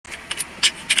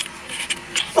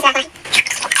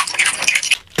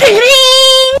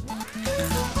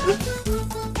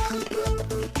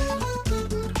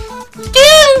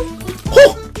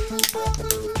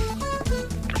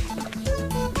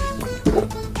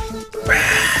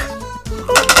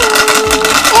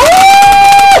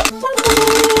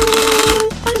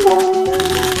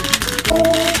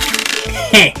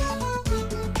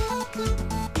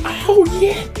Oh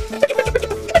yeah!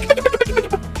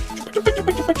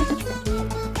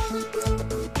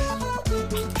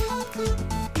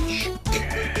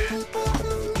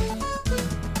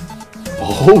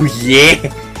 Oh yeah!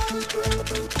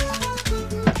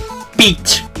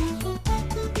 Beach!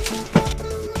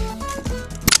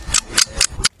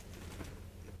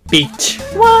 Beach!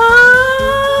 Wow!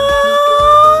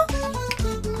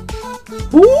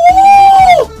 Ooh!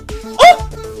 Oh!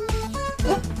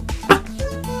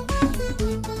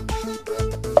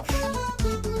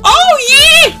 Oh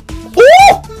yeah!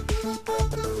 Ooh!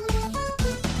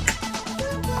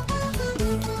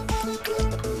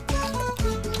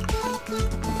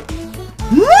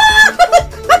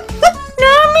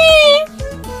 Yummy!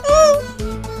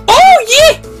 Oh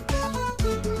yeah!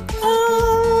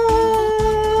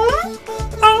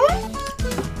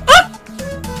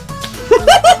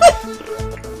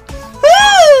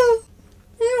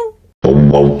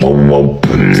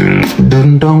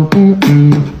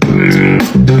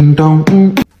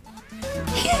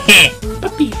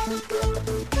 Puppy.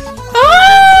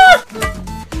 Ah!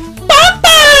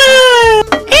 Papa!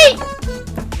 Hey!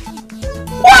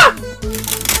 Wah!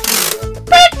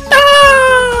 Peta!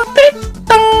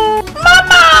 Peta!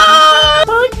 Mama!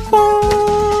 Bye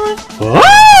bye!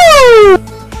 Oh!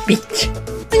 Bitch!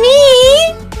 Me?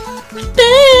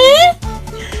 Hey!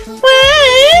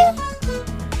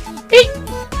 Hey!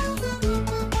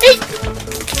 Hey!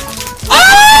 Oh!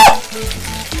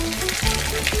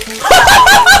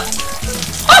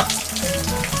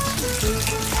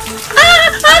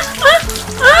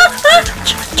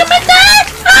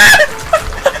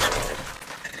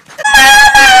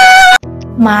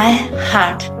 My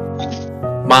heart.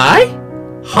 My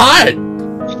heart.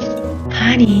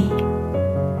 Honey.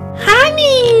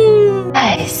 Honey.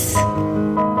 Ice.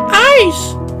 Ice.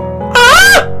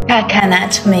 Ah!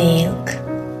 Coconut milk.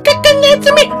 Coconut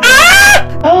milk. Ah!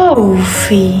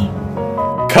 Coffee.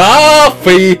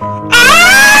 Coffee.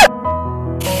 Ah!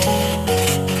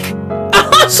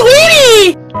 Oh,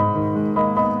 sweetie.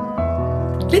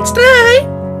 Let's try.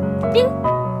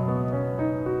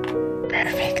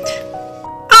 Perfect.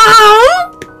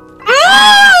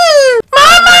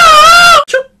 Mama!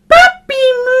 Chupapi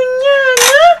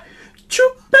muñana.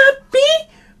 Chupapi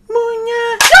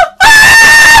muñana.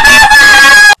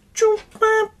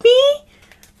 Chupapi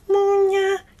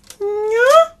muñana.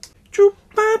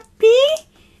 Chupapi.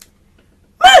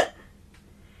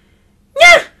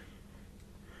 Nya.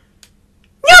 Nya.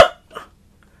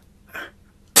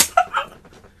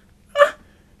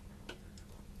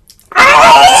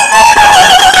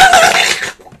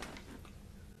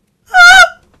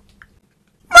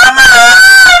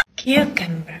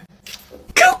 Cucumber.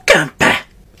 Cucumber.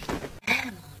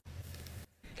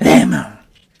 Lemon.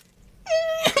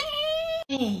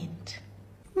 Meat.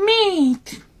 Meat.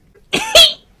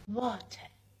 Water.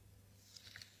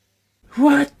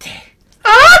 Water.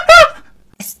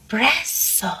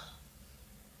 Espresso.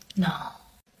 No.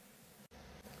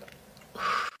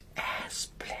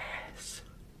 Espresso.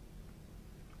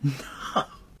 No.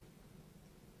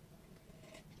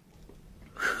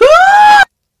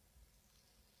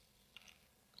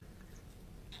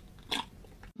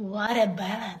 What a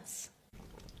balance.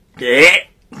 Yeah.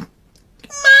 Mama!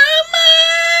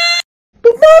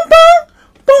 Boom boom boom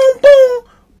boom boom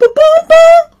boom boom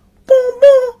boom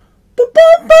boom boom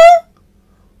boom boom.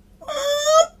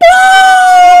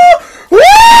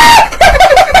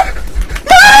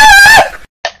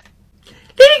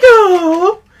 There you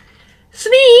go.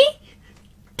 3,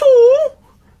 2,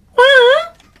 1.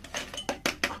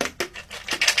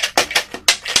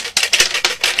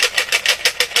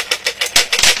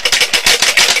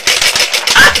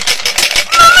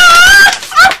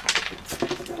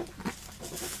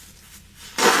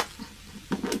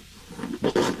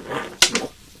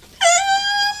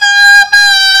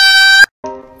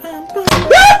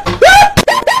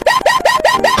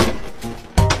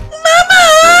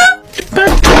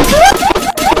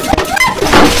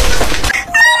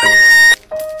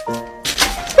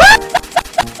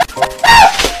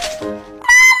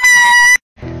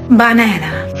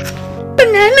 Banana.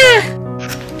 Banana.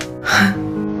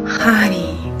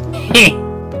 Honey.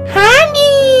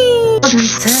 Honey.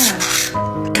 Dessert.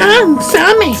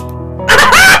 Consomé.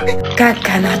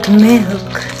 Coconut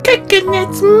milk.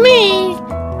 Coconut milk.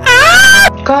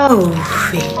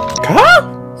 Coffee.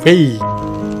 Coffee.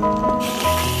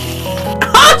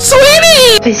 Oh,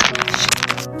 sweetie! Fish.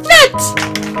 Nuts!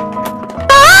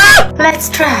 Ah! Let's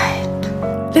try it.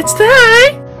 Let's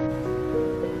try.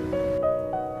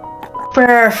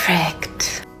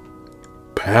 Perfect.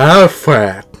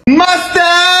 Perfect.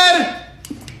 Mustard!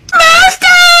 Master!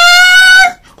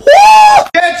 Woo!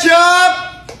 Ketchup!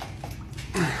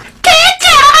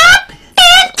 Ketchup!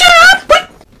 Ketchup!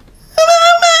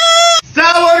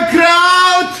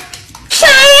 Sauerkraut!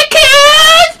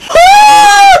 Sauerkraut!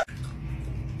 Woo!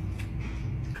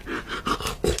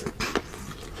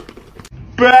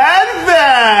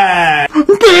 Perfect!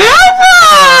 Perfect!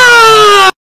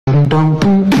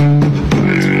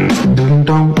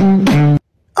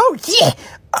 Oh yeah!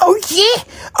 Oh yeah!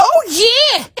 Oh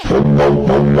yeah!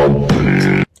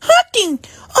 Hunting!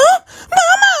 Oh,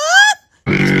 mama!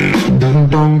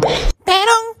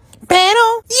 Battle!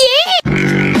 Battle! Yeah!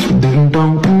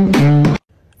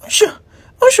 Osho!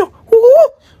 Osho! Ooh!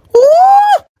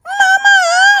 Ooh! Mama!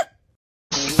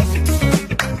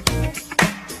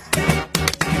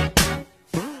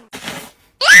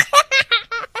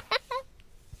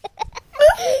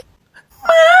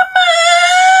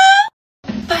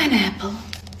 Pineapple.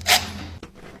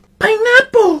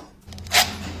 Pineapple!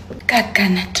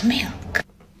 Coconut milk.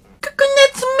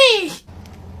 Coconut milk!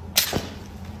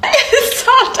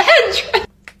 Salt and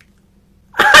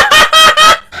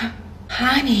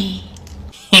honey.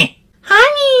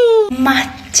 Honey!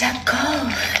 Matcha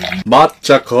coffee.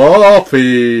 Matcha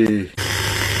coffee!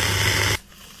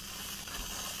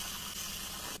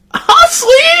 Oh,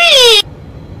 sweetie!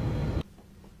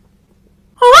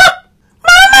 Oh,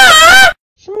 mama!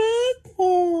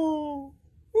 Smartphone.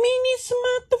 Mini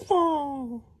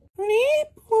smartphone.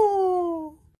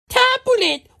 Notebook.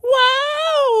 Tablet.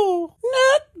 Wow!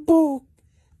 Notebook.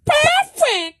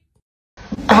 Perfect!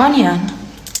 Onion.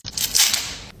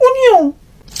 Onion.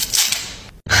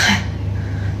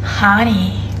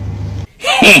 Honey.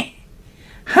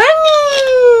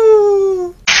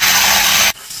 Honey!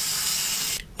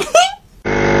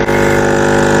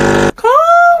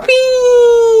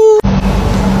 Coffee!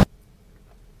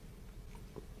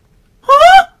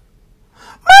 Huh?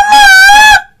 Mama!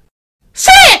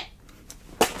 Sit!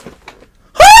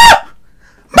 Huh?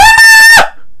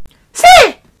 Mama!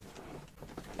 Sit!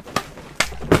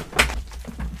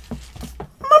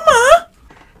 Mama!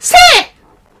 Sit!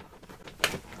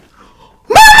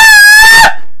 Mama!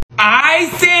 I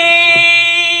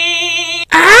see!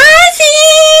 I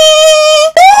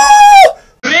see! Ooh!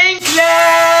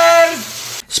 Sprinklers!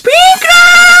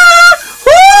 Sprinkler!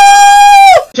 Woo!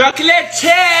 Chocolate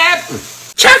chip!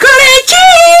 Chocolate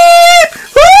chip!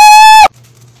 Woo!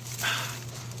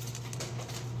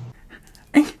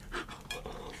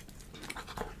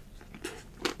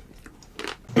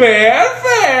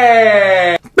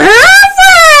 Perfect!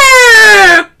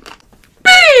 Perfect!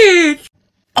 Peach!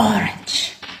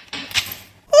 Orange.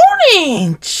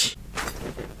 Orange!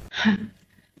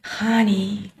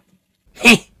 Honey.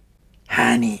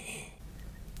 Honey.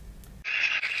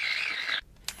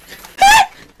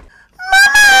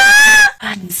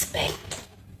 Ice baked.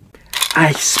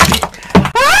 Ice cream.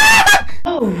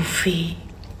 Coffee.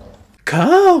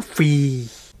 Coffee.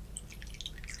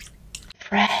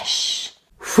 Fresh.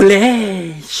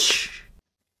 Flesh.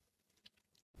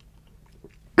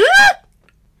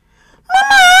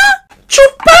 Mama!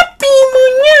 Chupapi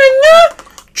muñana!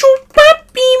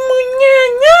 Chupapi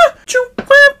muñana!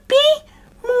 Chupapi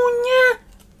muñana!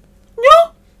 No!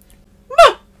 No!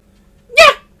 Ya!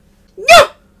 No!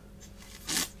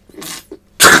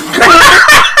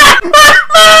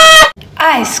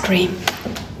 Ice cream.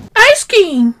 Ice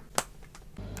cream!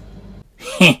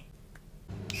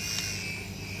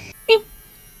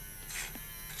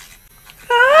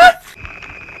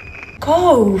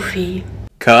 Coffee.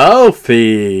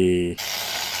 Coffee!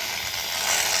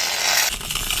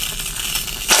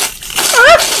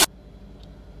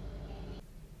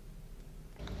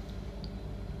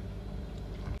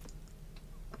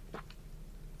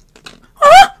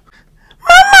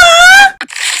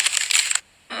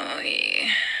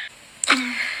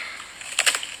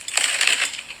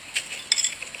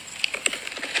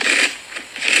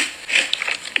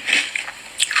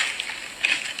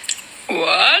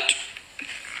 What?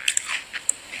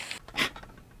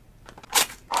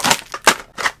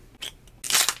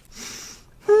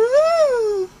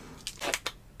 Mm.